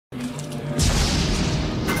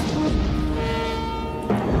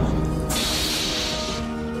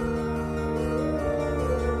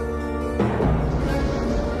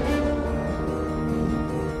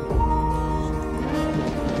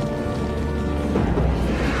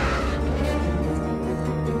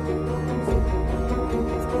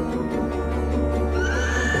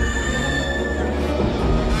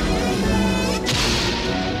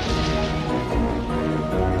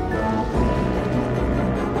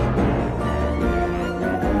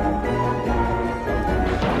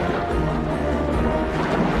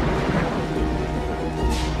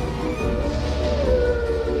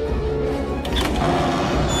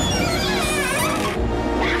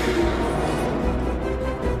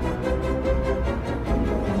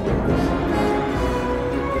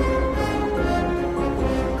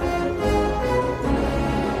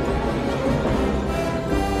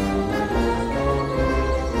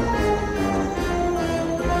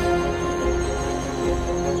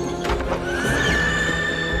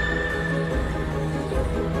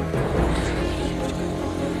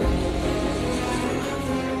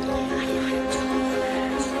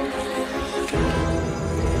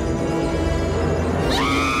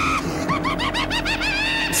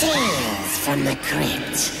from the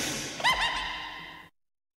crypt.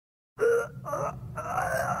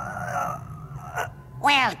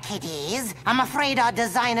 Well, kiddies, I'm afraid our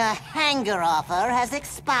designer hanger offer has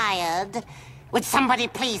expired. Would somebody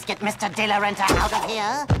please get Mr. De La Renta out of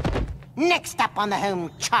here? Next up on the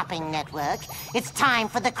Home Chopping Network, it's time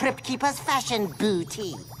for the Crypt Keeper's Fashion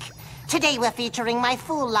Boutique. Today we're featuring my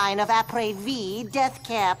full line of Après-Vie death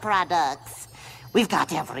care products. We've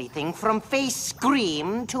got everything from face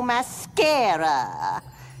scream to mascara.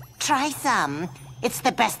 Try some. It's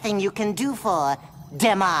the best thing you can do for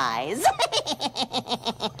demise.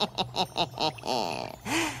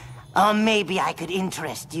 Or maybe I could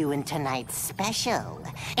interest you in tonight's special.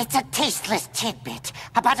 It's a tasteless tidbit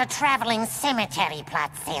about a traveling cemetery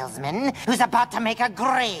plot salesman who's about to make a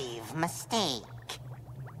grave mistake.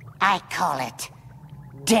 I call it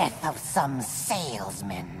Death of Some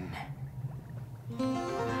Salesmen.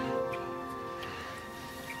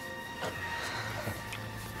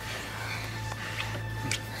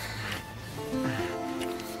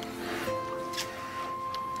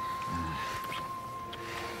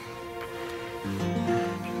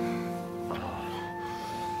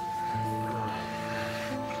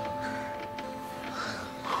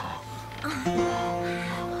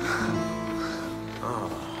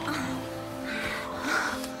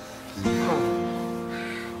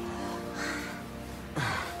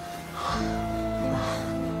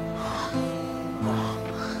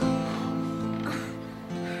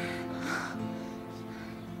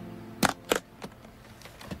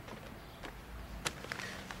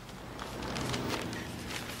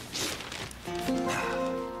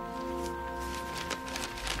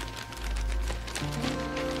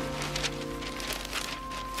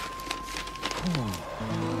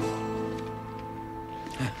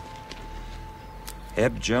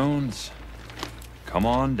 Eb Jones, come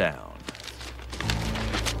on down.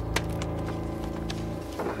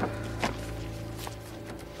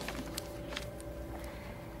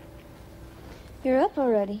 You're up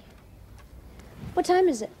already. What time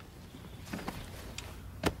is it?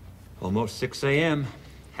 Almost 6 a.m.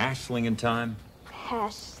 Hash slinging time.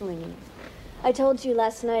 Hash slinging. I told you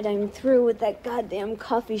last night I'm through with that goddamn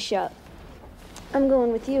coffee shop. I'm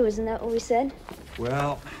going with you, isn't that what we said?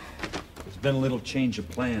 Well, there's been a little change of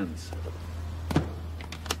plans.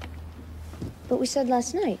 But we said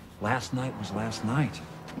last night. Last night was last night.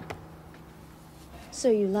 So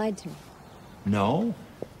you lied to me. No.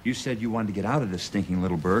 You said you wanted to get out of this stinking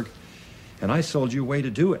little burg, and I sold you a way to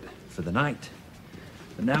do it for the night.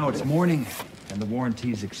 But now it's morning, and the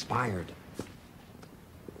warranty's expired.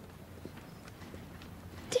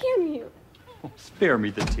 Damn you. Oh, spare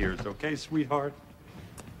me the tears, okay, sweetheart?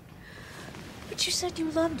 But you said you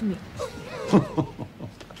loved me.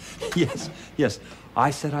 Yes. I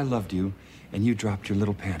said I loved you, and you dropped your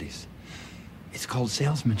little panties. It's called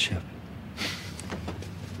salesmanship.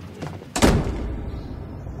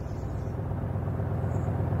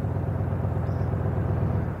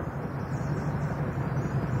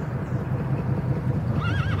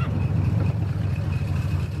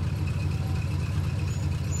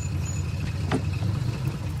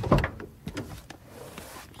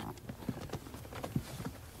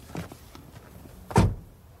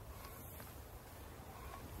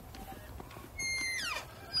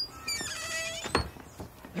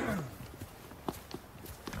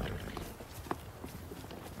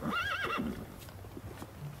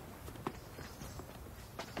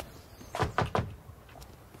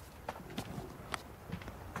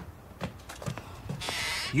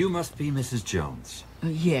 You must be Mrs. Jones.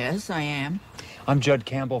 Yes, I am. I'm Judd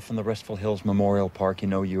Campbell from the Restful Hills Memorial Park. You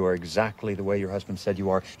know, you are exactly the way your husband said you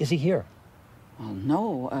are. Is he here? Well,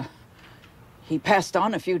 no. He passed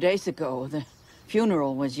on a few days ago. The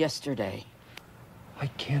funeral was yesterday. I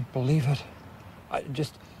can't believe it.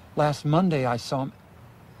 Just last Monday I saw him.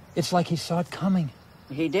 It's like he saw it coming.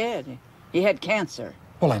 He did. He had cancer.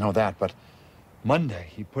 Well, I know that, but Monday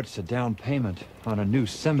he puts a down payment on a new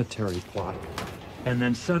cemetery plot. And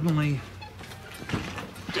then suddenly...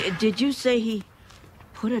 Did you say he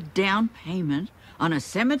put a down payment on a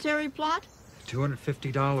cemetery plot?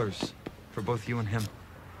 $250 for both you and him.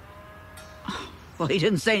 Well, he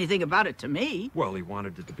didn't say anything about it to me. Well, he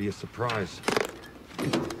wanted it to be a surprise.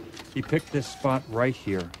 He picked this spot right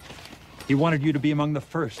here. He wanted you to be among the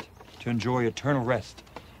first to enjoy eternal rest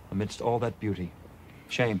amidst all that beauty.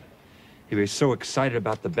 Shame. He was so excited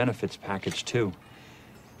about the benefits package, too.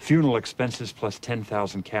 Funeral expenses plus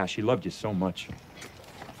 $10,000 cash. He loved you so much.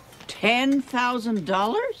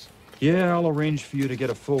 $10,000? Yeah, I'll arrange for you to get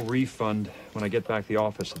a full refund when I get back to the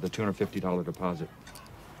office of the $250 deposit.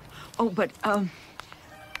 Oh, but,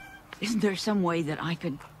 isn't there some way that I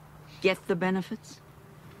could get the benefits?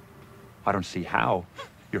 I don't see how.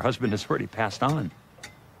 Your husband has already passed on.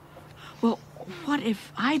 Well, what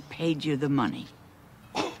if I paid you the money?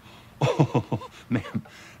 Oh, ma'am,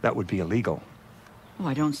 that would be illegal. Oh,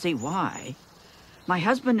 I don't see why. My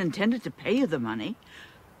husband intended to pay you the money.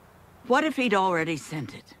 What if he'd already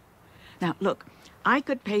sent it? Now, look, I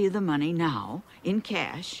could pay you the money now, in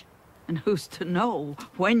cash, and who's to know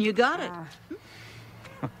when you got it?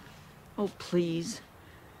 Oh, please.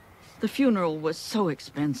 The funeral was so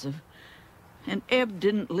expensive, and Eb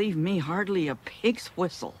didn't leave me hardly a pig's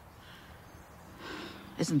whistle.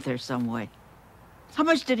 Isn't there some way? How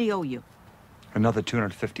much did he owe you? Another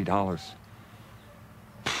 $250.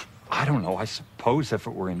 I don't know. I suppose if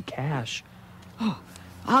it were in cash. Oh,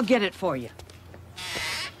 I'll get it for you.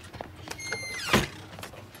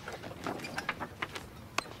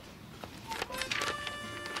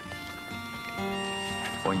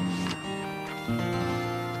 Boing.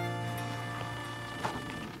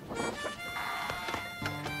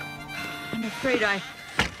 I'm afraid I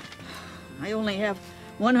only have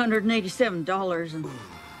 $187, and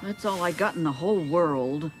that's all I got in the whole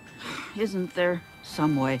world. Isn't there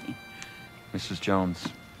some way? Mrs. Jones,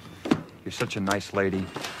 you're such a nice lady.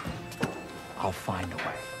 I'll find a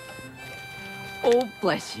way. Oh,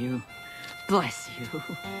 bless you. Bless you.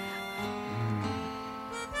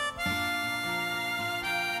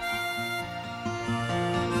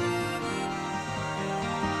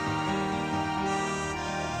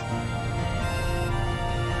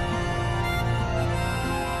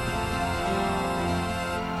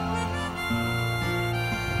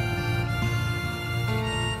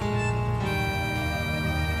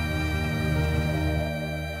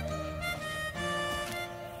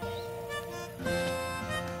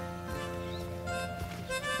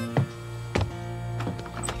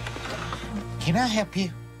 Can I help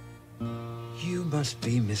you? You must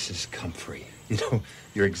be Mrs. Comfrey. You know,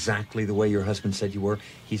 you're exactly the way your husband said you were.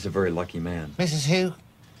 He's a very lucky man. Mrs. who?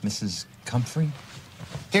 Mrs. Comfrey?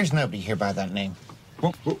 There's nobody here by that name.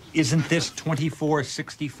 Well, isn't this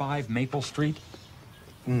 2465 Maple Street?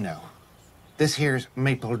 No. This here's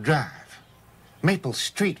Maple Drive. Maple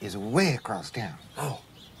Street is way across town. Oh,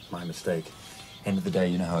 my mistake. End of the day,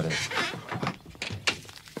 you know how it is.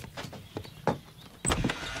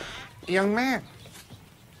 Young man,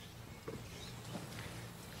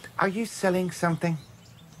 are you selling something?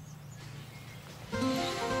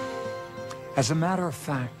 As a matter of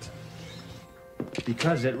fact,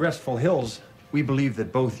 because at Restful Hills, we believe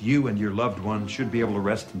that both you and your loved one should be able to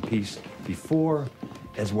rest in peace before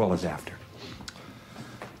as well as after.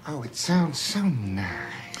 Oh, it sounds so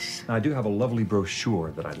nice. Now, I do have a lovely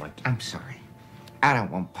brochure that I'd like to... I'm sorry. I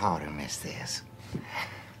don't want Pa to miss this.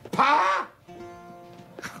 Pa!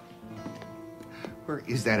 Where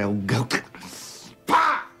is that old goat?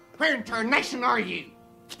 Pa! Where in tarnation are you?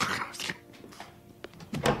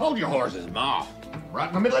 Hold your horses, Ma. Right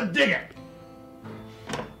in the middle of digging.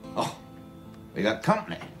 Oh, we got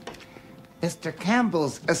company. Mr.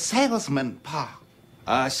 Campbell's a salesman, Pa.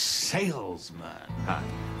 A salesman, huh?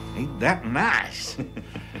 Ain't that nice? In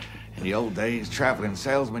the old days, traveling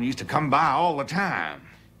salesmen used to come by all the time.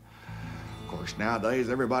 Of course, nowadays,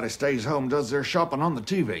 everybody stays home, does their shopping on the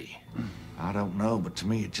TV. I don't know, but to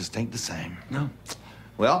me, it just ain't the same. No.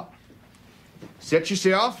 Well, set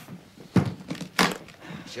yourself.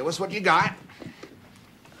 Show us what you got.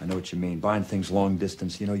 I know what you mean. Buying things long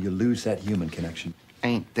distance, you know, you lose that human connection.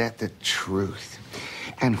 Ain't that the truth?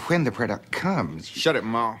 And when the product comes... Shut it,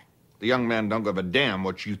 Ma. The young man don't give a damn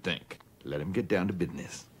what you think. Let him get down to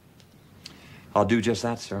business. I'll do just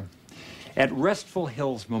that, sir. At Restful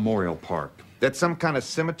Hills Memorial Park. That's some kind of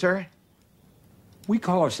cemetery? We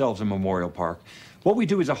call ourselves a memorial park. What we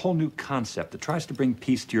do is a whole new concept that tries to bring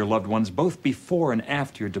peace to your loved ones both before and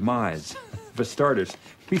after your demise. For starters,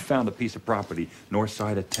 we found a piece of property north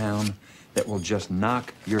side of town that will just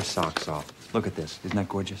knock your socks off. Look at this. Isn't that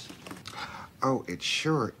gorgeous? Oh, it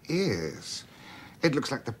sure is. It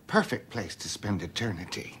looks like the perfect place to spend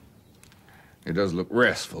eternity. It does look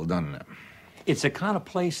restful, doesn't it? It's the kind of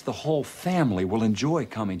place the whole family will enjoy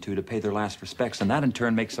coming to pay their last respects, and that in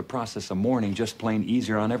turn makes the process of mourning just plain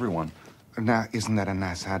easier on everyone. Now, isn't that a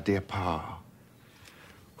nice idea, Pa?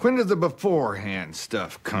 When does the beforehand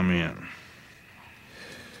stuff come in?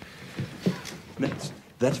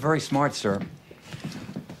 That's very smart, sir.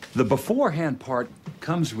 The beforehand part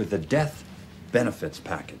comes with the death benefits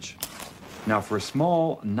package. Now, for a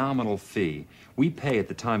small nominal fee, we pay at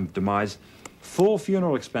the time of demise full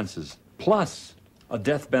funeral expenses, plus a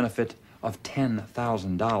death benefit of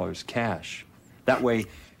 $10,000 cash. That way,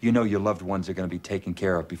 you know your loved ones are going to be taken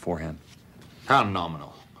care of beforehand. How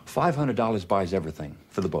nominal? $500 buys everything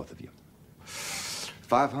for the both of you.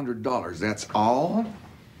 $500, that's all?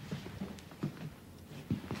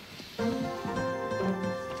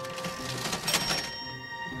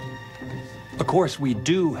 Of course, we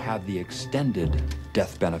do have the extended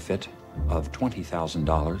death benefit of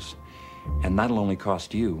 $20,000, and that'll only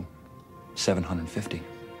cost you $750.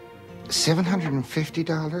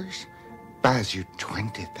 $750 buys you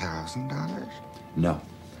 $20,000? No.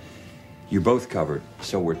 You're both covered,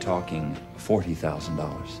 so we're talking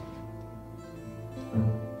 $40,000.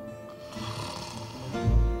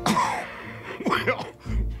 Well,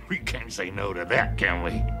 we can't say no to that, can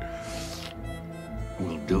we?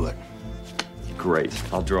 We'll do it. Great.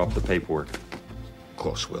 I'll draw up the paperwork. Of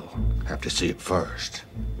course, we'll have to see it first.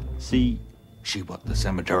 See what the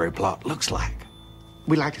cemetery plot looks like.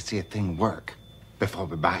 We like to see a thing work before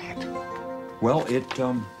we buy it. Well,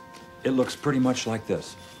 it looks pretty much like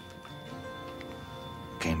this.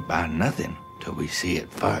 Can't buy nothing till we see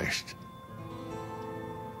it first.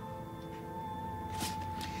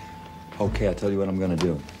 Okay, I'll tell you what I'm gonna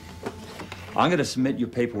do. I'm gonna submit your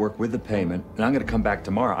paperwork with the payment, and I'm gonna come back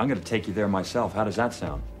tomorrow. I'm gonna take you there myself. How does that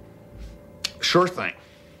sound? Sure thing.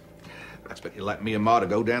 I expect you let me and Ma to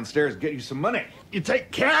go downstairs and get you some money. You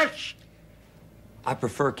take cash? I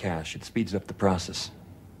prefer cash. It speeds up the process.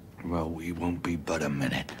 Well, we won't be but a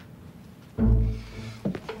minute.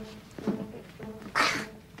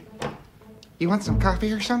 You want some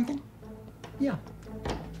coffee or something? Yeah.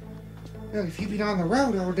 Well, if you've been on the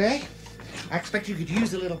road all day, I expect you could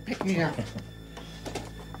use a little pick-me-up.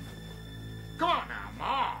 Come on now,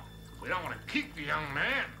 Ma. We don't want to keep the young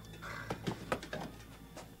man.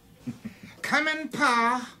 Coming,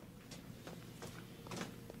 Pa.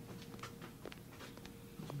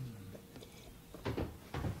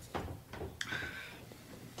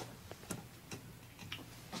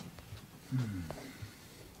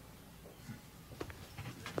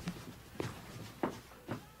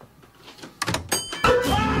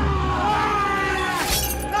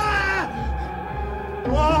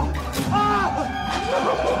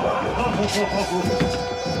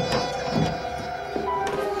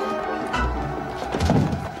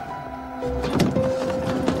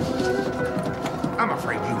 I'm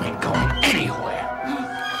afraid you ain't going anywhere.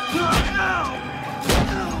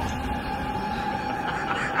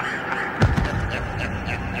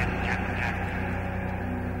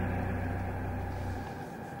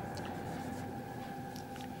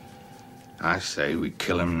 I say we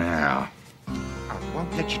kill him now. I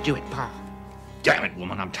won't let you do it, Pa. Damn it,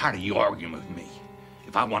 woman, I'm tired of you arguing with me.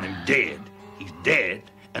 If I want him dead, he's dead,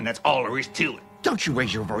 and that's all there is to it. Don't you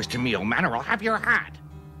raise your voice to me, old man, or I'll have your heart.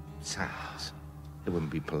 Besides, it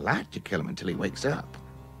wouldn't be polite to kill him until he wakes up.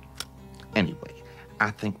 Anyway, I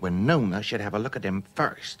think Winona should have a look at him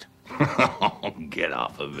first. Get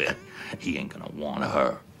off of it. He ain't gonna want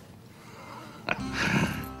her.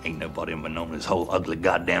 Ain't nobody in Winona's whole ugly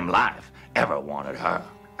goddamn life ever wanted her.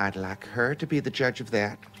 I'd like her to be the judge of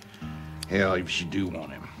that. Hell, if she do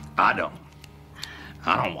want him. I don't.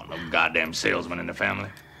 I don't want no goddamn salesman in the family.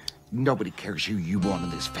 Nobody cares who you want in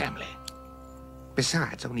this family.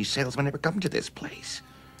 Besides, only salesmen ever come to this place.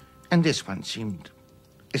 And this one seemed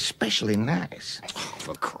especially nice. Oh,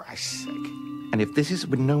 for Christ's sake. And if this is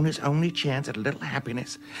Winona's only chance at a little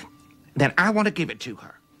happiness, then I want to give it to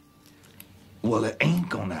her. Well, it ain't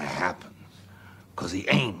gonna happen, 'cause he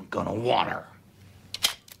ain't gonna want her.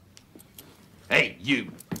 Hey,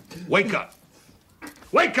 you, wake up.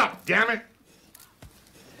 Wake up, damn it.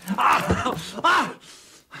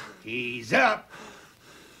 He's up.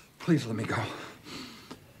 Please let me go.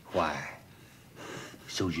 Why?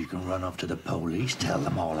 So you can run off to the police, tell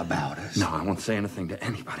them all about us? No, I won't say anything to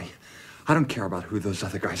anybody. I don't care about who those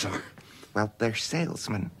other guys are. Well, they're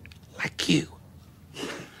salesmen, like you.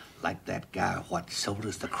 Like that guy what sold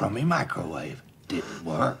us the crummy microwave. Didn't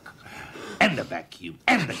work. And the vacuum,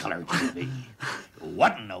 and the color TV.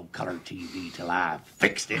 Wasn't no color TV till I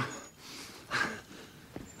fixed it.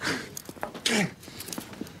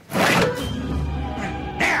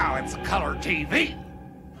 Now it's color TV.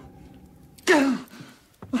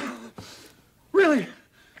 Really?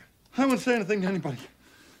 I won't say anything to anybody.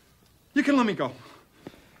 You can let me go.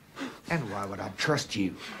 And why would I trust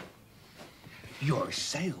you? You're a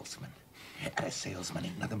salesman. And a salesman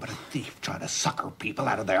ain't nothing but a thief trying to sucker people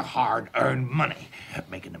out of their hard-earned money,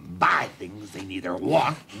 making them buy things they neither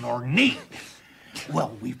want nor need.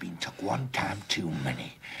 Well, we've been took one time too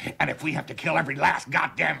many. And if we have to kill every last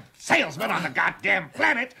goddamn salesman on the goddamn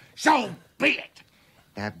planet, so be it.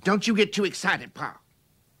 Now, don't you get too excited, Pa.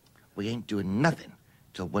 We ain't doing nothing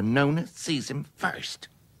till Winona sees him first.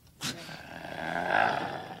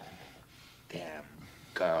 Damn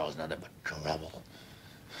girl nothing but trouble.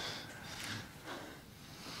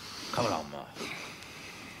 Come along, Ma.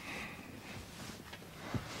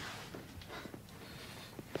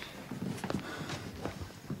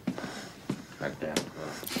 Right down.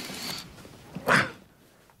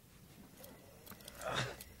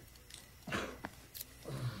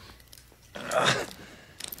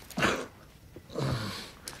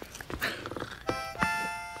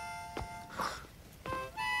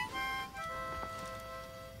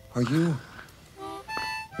 Are you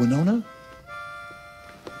Winona?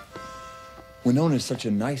 Winona is such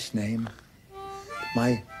a nice name.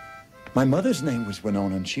 My mother's name was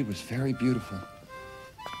Winona, and she was very beautiful.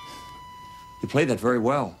 You played that very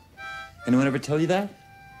well. Anyone ever tell you that?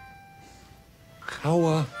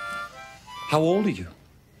 How old are you?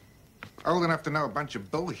 Old enough to know a bunch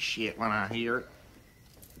of bullshit when I hear it.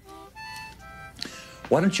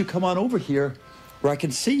 Why don't you come on over here where I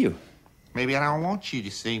can see you? Maybe I don't want you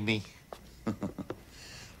to see me.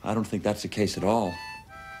 I don't think that's the case at all.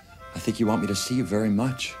 I think you want me to see you very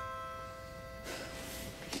much.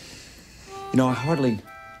 You know, I hardly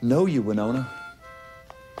know you, Winona.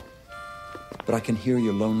 But I can hear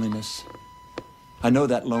your loneliness. I know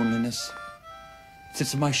that loneliness. It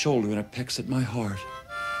sits on my shoulder and it pecks at my heart.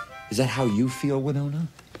 Is that how you feel, Winona?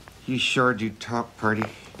 You sure do talk pretty.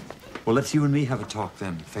 Well, let's you and me have a talk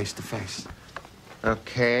then, face to face.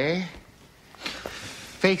 Okay.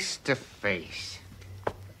 Face to face.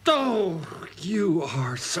 Oh, you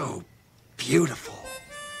are so beautiful.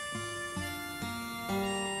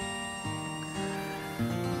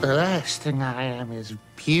 The last thing I am is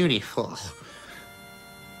beautiful.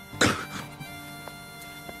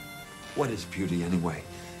 What is beauty, anyway?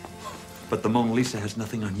 But the Mona Lisa has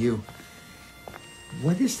nothing on you.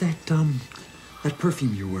 What is that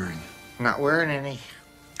perfume you're wearing? Not wearing any.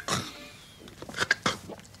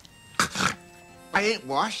 I ain't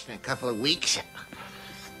washed in a couple of weeks.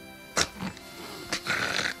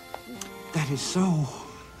 That is so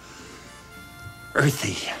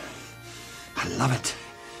earthy. I love it.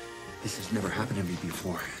 This has never happened to me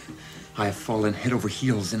before. I have fallen head over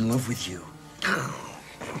heels in love with you.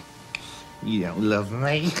 You don't love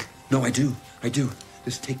me? No, I do. I do.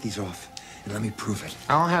 Just take these off and let me prove it.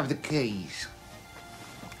 I don't have the keys.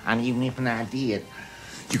 And even if I did...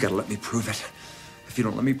 You gotta let me prove it. If you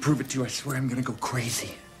don't let me prove it to you, I swear I'm gonna go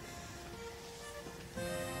crazy.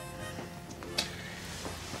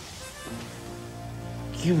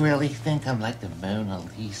 You really think I'm like the Mona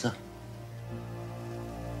Lisa?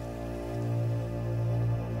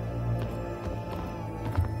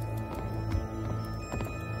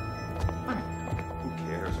 Who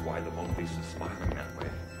cares why the Mona Lisa's smiling that way?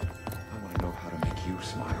 I want to know how to make you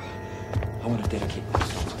smile. I want to dedicate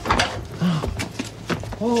myself.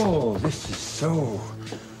 Oh, this is so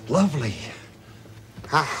lovely.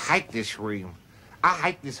 I hate this room. I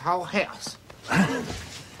hate this whole house.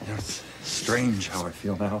 It's strange how I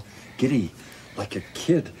feel now. Giddy, like a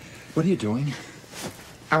kid. What are you doing?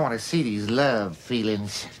 I want to see these love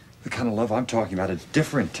feelings. The kind of love I'm talking about is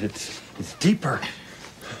different. It's deeper.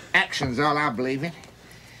 Action's all I believe in.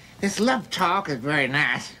 This love talk is very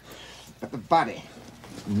nice, but the body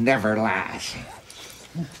never lies.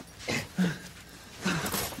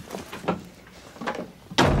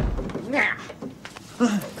 Now,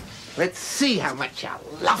 let's see how much you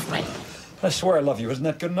love me. I swear I love you. Isn't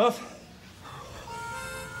that good enough?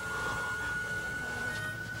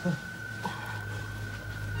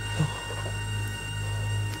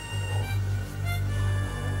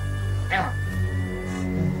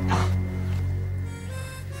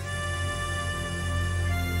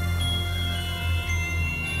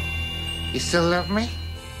 You still love me?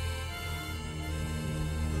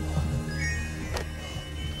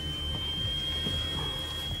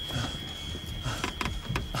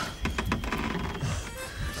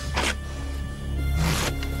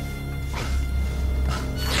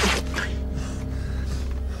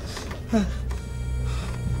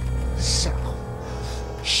 So,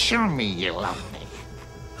 show me you love me.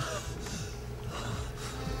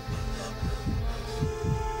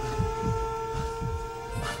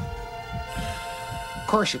 Of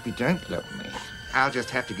course, if you don't love me, I'll just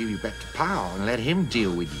have to give you back to Pa and let him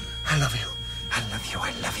deal with you. I love you. I love you.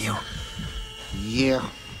 I love you. Yeah.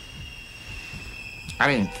 I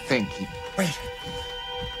didn't think you... Wait.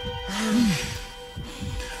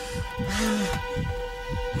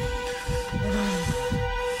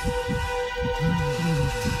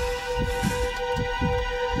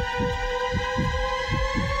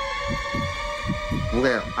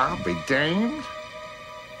 Well, I'll be damned.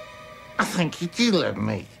 I think you do love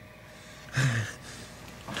me.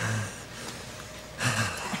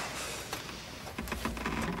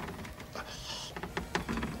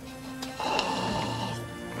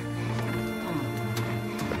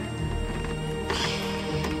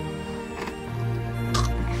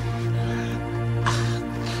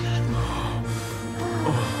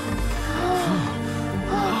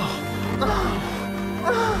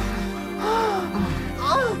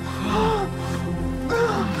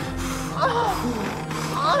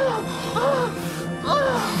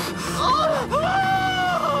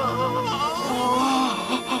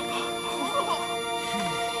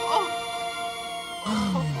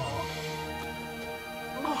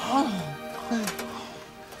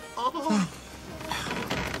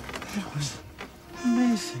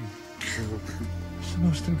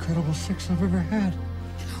 incredible sex I've ever had.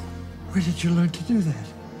 Where did you learn to do that?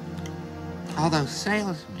 All those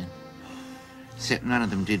salesmen. Except none of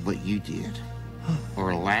them did what you did.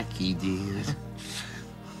 Or like you did.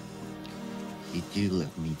 You do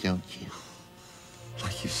love me, don't you?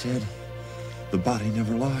 Like you said, the body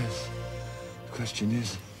never lies. The question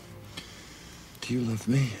is, do you love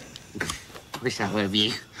me? Of course I love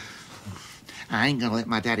you. I ain't gonna let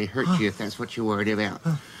my daddy hurt you if that's what you're worried about.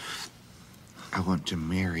 I want to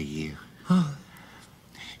marry you.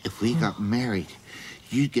 If we got married,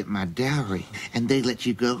 you'd get my dowry, and they'd let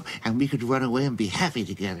you go, and we could run away and be happy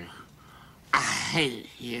together. I hate it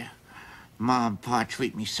here. Mom and Pa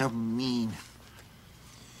treat me so mean.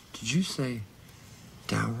 Did you say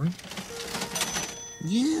dowry?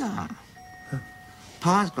 Yeah.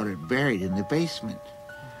 Pa's got it buried in the basement.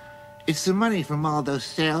 It's the money from all those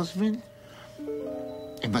salesmen.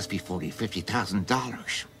 It must be $40,000,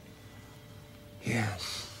 $50,000.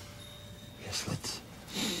 Yes. Yes,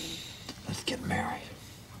 let's get married.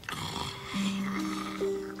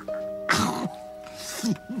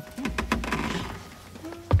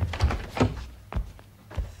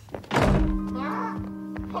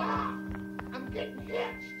 Pa, I'm getting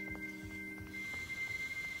hitched.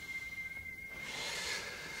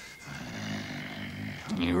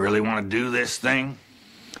 You really want to do this thing?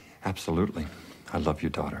 Absolutely. I love your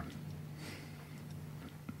daughter.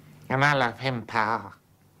 And I love him, Pa.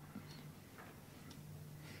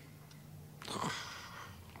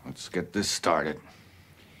 Let's get this started.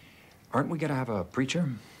 Aren't we gonna have a preacher?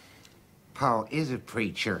 Pa is a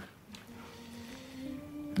preacher.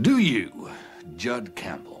 Do you, Judd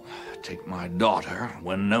Campbell, take my daughter,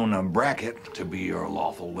 Winona Brackett, to be your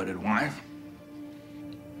lawful wedded wife?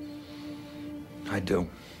 I do.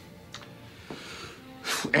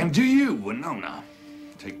 And do you, Winona,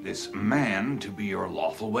 take this man to be your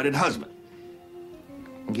lawful wedded husband?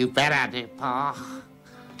 You bet I do, Pa.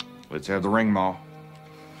 Let's have the ring, Ma.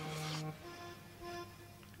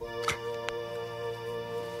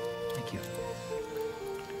 Thank you.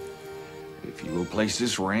 If you will place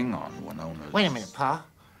this ring on Winona's... Wait a minute, Pa.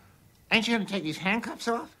 Ain't you gonna take these handcuffs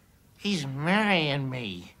off? He's marrying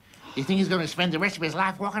me. You think he's gonna spend the rest of his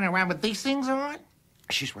life walking around with these things on?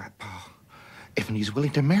 She's right, Pa. If he's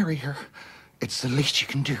willing to marry her, it's the least you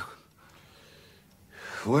can do.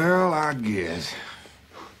 Well, I guess.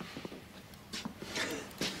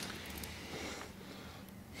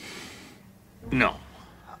 No,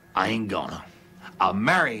 I ain't gonna. I'll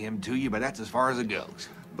marry him to you, but that's as far as it goes.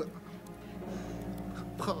 But...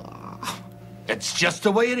 Pa... It's just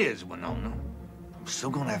the way it is, Winona. I'm still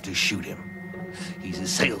gonna have to shoot him. He's a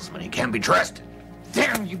salesman. He can't be trusted.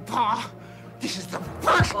 Damn you, Pa! This is the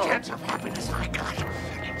first chance of happiness I got.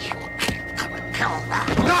 And you ain't gonna kill that.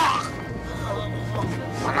 No!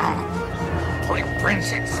 Toy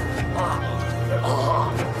princess.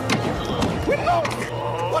 Winona!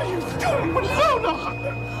 What are you doing, Winona?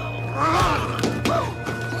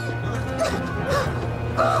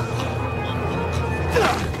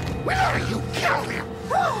 Winona, you killed him!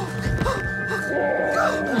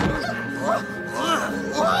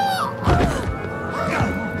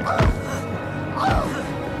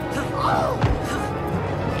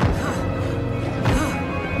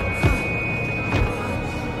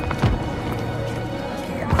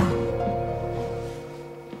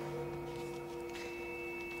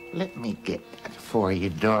 Let me get that for you,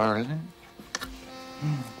 darling.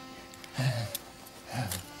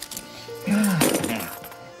 Now,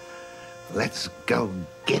 let's go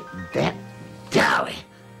get that dowry.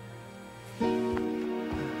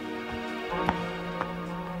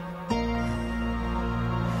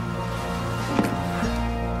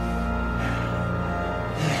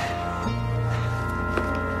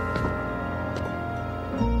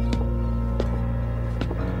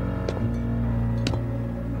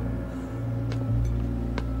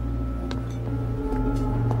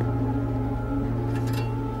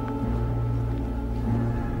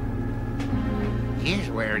 Here's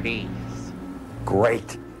where it is.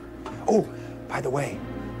 Great. Oh, by the way,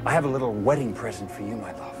 I have a little wedding present for you,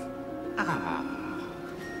 my love.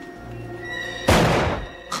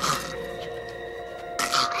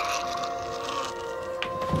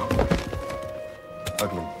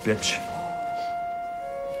 Ugly bitch.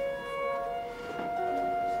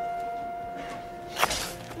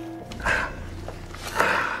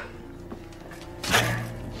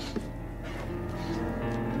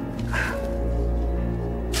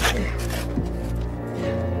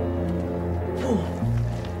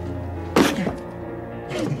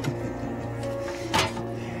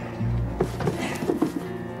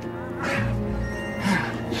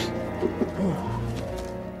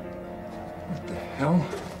 What the hell?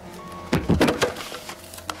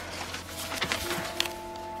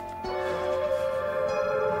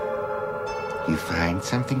 find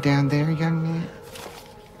something down there, young man?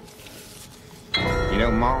 You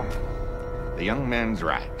know, Mom, the young man's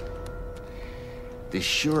right. This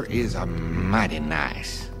sure is a mighty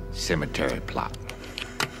nice cemetery plot.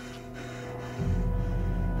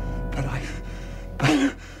 But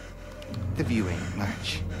The view ain't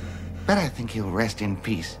much, but I think he'll rest in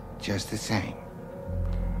peace just the same.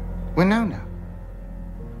 Winona,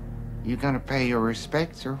 you gonna pay your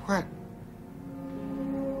respects or what?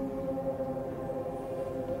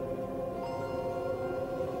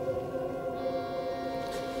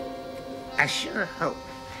 I sure hope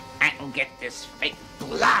I can get this fake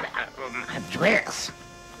blood out of my dress.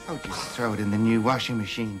 Oh, just throw it in the new washing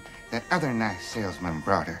machine that other nice salesman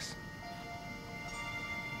brought us.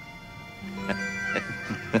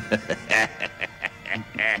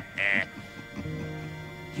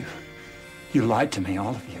 you lied to me,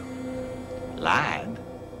 all of you. Lied?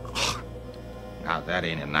 Now, that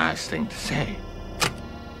ain't a nice thing to say.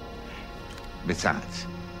 Besides,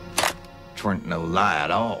 'twarn't no lie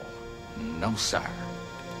at all. No, sir.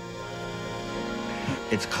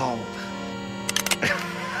 It's called...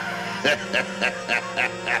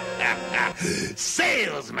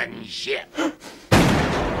 salesmanship.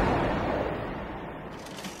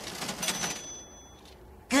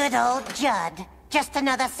 Good old Judd. Just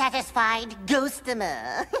another satisfied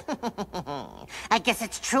ghostomer. I guess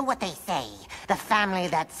it's true what they say. The family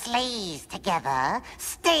that slays together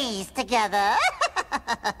stays together.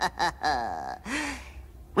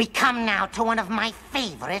 We come now to one of my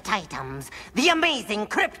favorite items. The amazing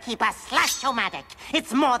Crypt Keeper Slash-O-Matic.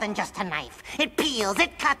 It's more than just a knife. It peels,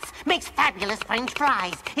 it cuts, makes fabulous French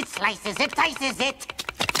fries. It slices, it dices, it...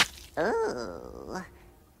 Ooh.